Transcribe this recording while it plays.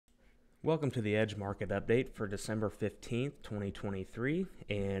Welcome to the Edge Market Update for December 15th, 2023.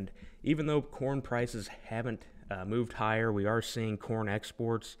 And even though corn prices haven't moved higher, we are seeing corn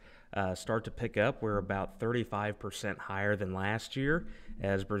exports start to pick up. We're about 35% higher than last year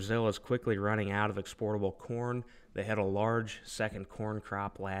as Brazil is quickly running out of exportable corn. They had a large second corn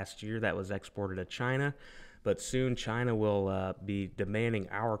crop last year that was exported to China, but soon China will be demanding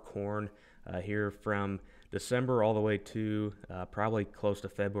our corn here from December all the way to probably close to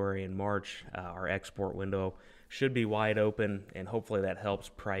February and March. Our export window should be wide open, and hopefully that helps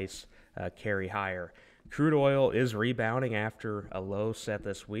price carry higher. Crude oil is rebounding after a low set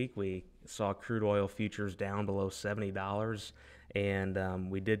this week. We saw crude oil futures down below $70,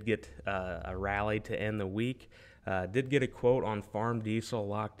 and we did get a rally to end the week. Did get a quote on farm diesel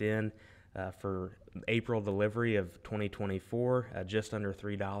locked in for April delivery of 2024, just under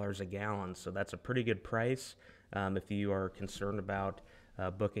 $3 a gallon. So that's a pretty good price if you are concerned about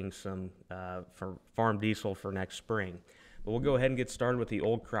booking some for farm diesel for next spring. But we'll go ahead and get started with the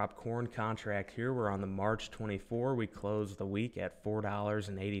old crop corn contract here. We're on the March 24. We closed the week at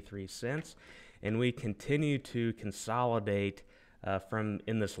 $4.83, and we continue to consolidate from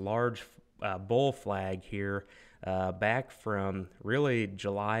in this large bull flag here. Back from really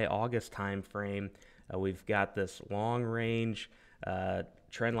July, August time frame, we've got this long range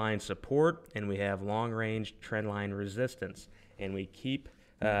trend line support, and we have long range trend line resistance, and we keep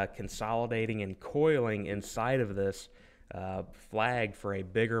consolidating and coiling inside of this flag for a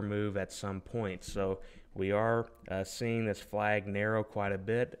bigger move at some point. So we are seeing this flag narrow quite a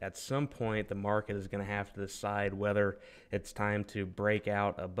bit. At some point, the market is going to have to decide whether it's time to break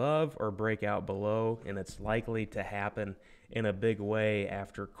out above or break out below, and it's likely to happen in a big way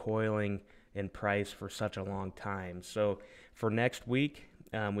after coiling in price for such a long time. So for next week,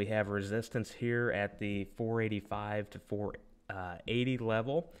 we have resistance here at the 485 to 480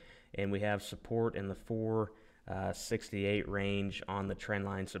 level, and we have support in the 468 range on the trend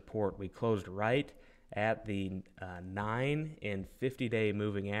line support. We closed right at the 9 and 50-day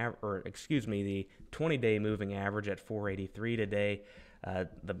moving average, the 20-day moving average at 483 today.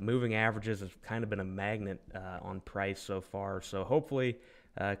 The moving averages have kind of been a magnet on price so far, so hopefully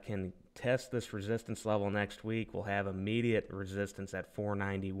can test this resistance level next week. We'll have immediate resistance at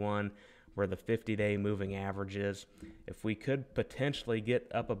 491 where the 50-day moving average is. If we could potentially get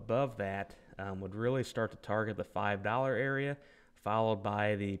up above that, would really start to target the $5 area, followed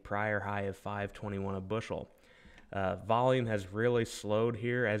by the prior high of $5.21 a bushel. Volume has really slowed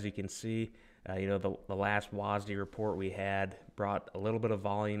here, as you can see. The last WASDE report we had brought a little bit of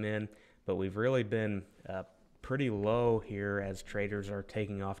volume in, but we've really been pretty low here as traders are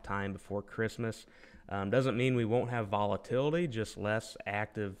taking off time before Christmas. Doesn't mean we won't have volatility, just less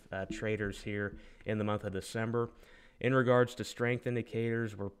active traders here in the month of December. In regards to strength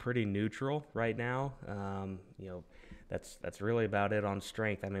indicators, we're pretty neutral right now. That's really about it on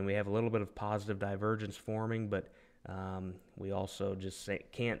strength. I mean, we have a little bit of positive divergence forming, but we also just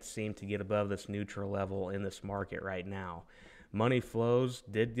can't seem to get above this neutral level in this market right now. Money flows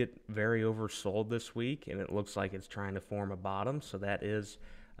did get very oversold this week, and it looks like it's trying to form a bottom, so that is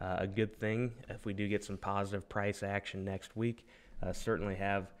a good thing if we do get some positive price action next week. Certainly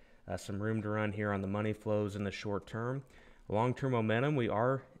have some room to run here on the money flows in the short term. Long-term momentum, we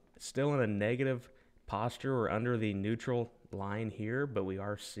are still in a negative posture or under the neutral line here, but we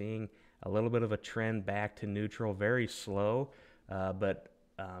are seeing a little bit of a trend back to neutral, very slow, but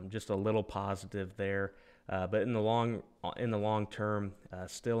just a little positive there. But in the long term,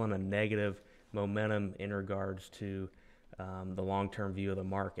 still in a negative momentum in regards to the long-term view of the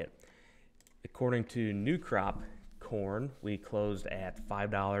market. According to new crop corn, we closed at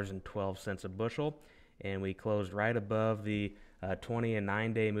 $5.12 a bushel, and we closed right above the 20 and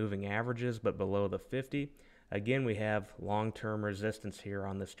 9-day moving averages, but below the 50. Again, we have long-term resistance here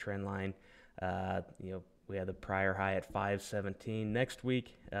on this trend line. We had the prior high at 517. Next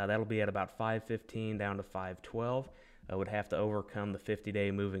week, that'll be at about 515 down to 512. Would have to overcome the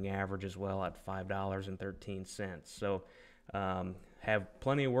 50-day moving average as well at $5.13. So have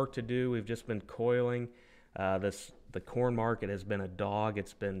plenty of work to do. We've just been coiling. The corn market has been a dog.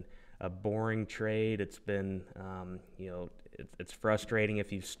 It's been a boring trade. It's been, it's frustrating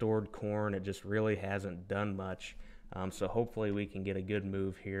if you've stored corn. It just really hasn't done much. So hopefully we can get a good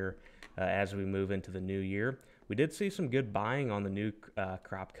move here as we move into the new year. We did see some good buying on the new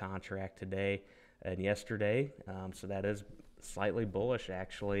crop contract today and yesterday, so that is slightly bullish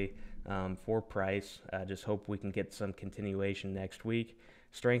actually for price. Just hope we can get some continuation next week.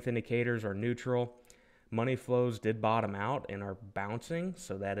 Strength indicators are neutral. Money flows did bottom out and are bouncing,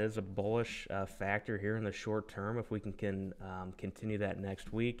 so that is a bullish factor here in the short term if we can continue that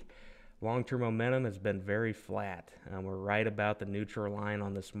next week. Long-term momentum has been very flat. We're right about the neutral line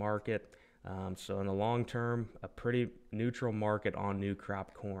on this market. So in the long term, a pretty neutral market on new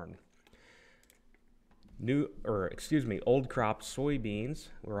crop corn. Old crop soybeans,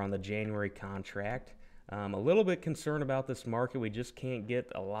 we're on the January contract. A little bit concerned about this market. We just can't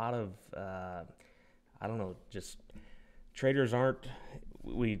get a lot of, just traders aren't,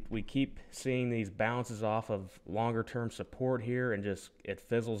 we keep seeing these bounces off of longer term support here, and just it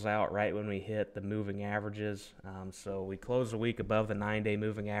fizzles out right when we hit the moving averages. So we close the week above the 9-day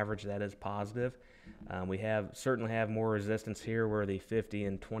moving average. That is positive. We certainly have more resistance here where the 50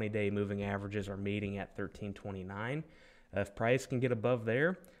 and 20-day moving averages are meeting at 13.29. If price can get above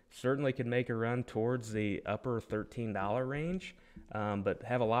there, certainly could make a run towards the upper $13 range, but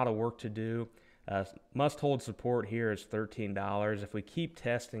have a lot of work to do. Must hold support here is $13. If we keep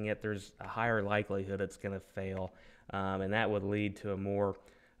testing it, there's a higher likelihood it's going to fail, and that would lead to a more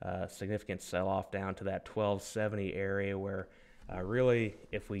significant sell-off down to that $12.70 area where really,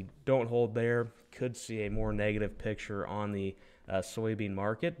 if we don't hold there, could see a more negative picture on the soybean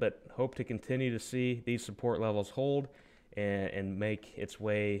market, but hope to continue to see these support levels hold and make its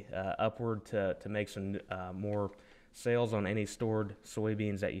way upward to make some more sales on any stored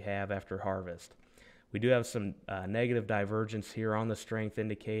soybeans that you have after harvest. We do have some negative divergence here on the strength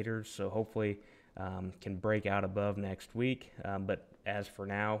indicators, so hopefully can break out above next week. But as for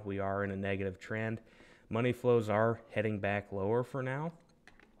now, we are in a negative trend. Money flows are heading back lower for now.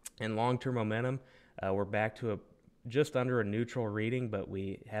 And long-term momentum, we're back to just under a neutral reading, but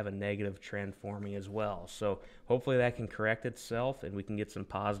we have a negative trend forming as well. So hopefully that can correct itself and we can get some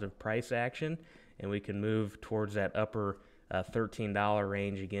positive price action, and we can move towards that upper $13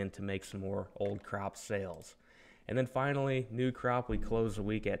 range again to make some more old crop sales. And then finally, new crop, we close the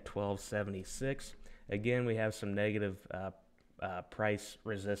week at $12.76. Again, we have some negative price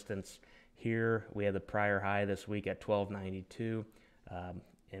resistance here. We had the prior high this week at $12.92,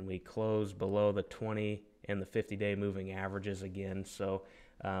 and we closed below the 20 and the 50-day moving averages again. So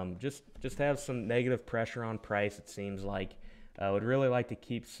just have some negative pressure on price, it seems like. I would really like to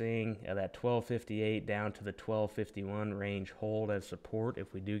keep seeing that $12.58 down to the $12.51 range hold as support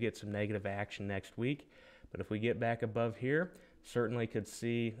if we do get some negative action next week. But if we get back above here, certainly could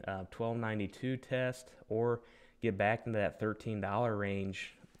see $12.92 test or get back into that $13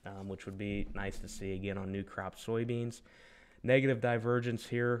 range, which would be nice to see again on new crop soybeans. Negative divergence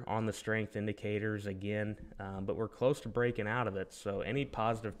here on the strength indicators again, but we're close to breaking out of it. So any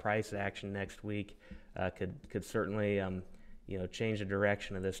positive price action next week could certainly change the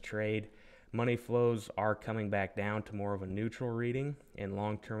direction of this trade. Money flows are coming back down to more of a neutral reading, and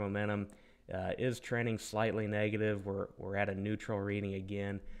long-term momentum is trending slightly negative. We're at a neutral reading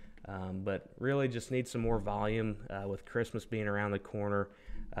again, but really just need some more volume with Christmas being around the corner.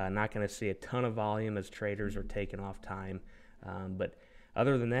 Not going to see a ton of volume as traders are taking off time. But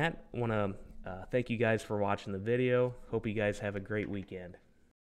other than that, I want to thank you guys for watching the video. Hope you guys have a great weekend.